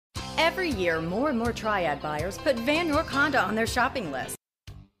Every year, more and more Triad buyers put Vann York Honda on their shopping list.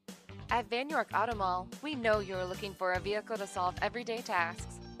 At Vann York Auto Mall, we know you're looking for a vehicle to solve everyday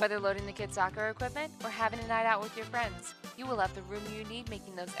tasks. Whether loading the kids' soccer equipment or having a night out with your friends, you will have the room you need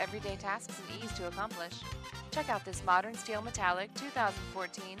making those everyday tasks an ease to accomplish. Check out this modern steel metallic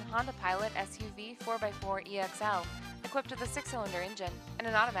 2014 Honda Pilot SUV 4x4 EXL, equipped with a 6-cylinder engine and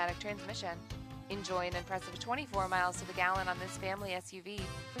an automatic transmission. Enjoy an impressive 24 miles to the gallon on this family SUV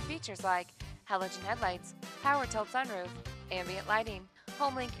with features like halogen headlights, power tilt sunroof, ambient lighting,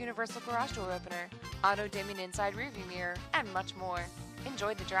 HomeLink universal garage door opener, auto-dimming inside rearview mirror, and much more.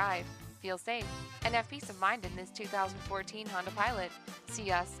 Enjoy the drive, feel safe, and have peace of mind in this 2014 Honda Pilot.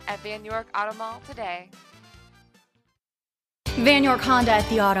 See us at Vann York Auto Mall today. Vann York Honda at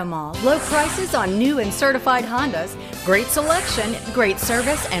the Auto Mall. Low prices on new and certified Hondas, great selection, great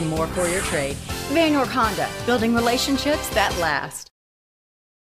service, and more for your trade. Vann York Honda, building relationships that last.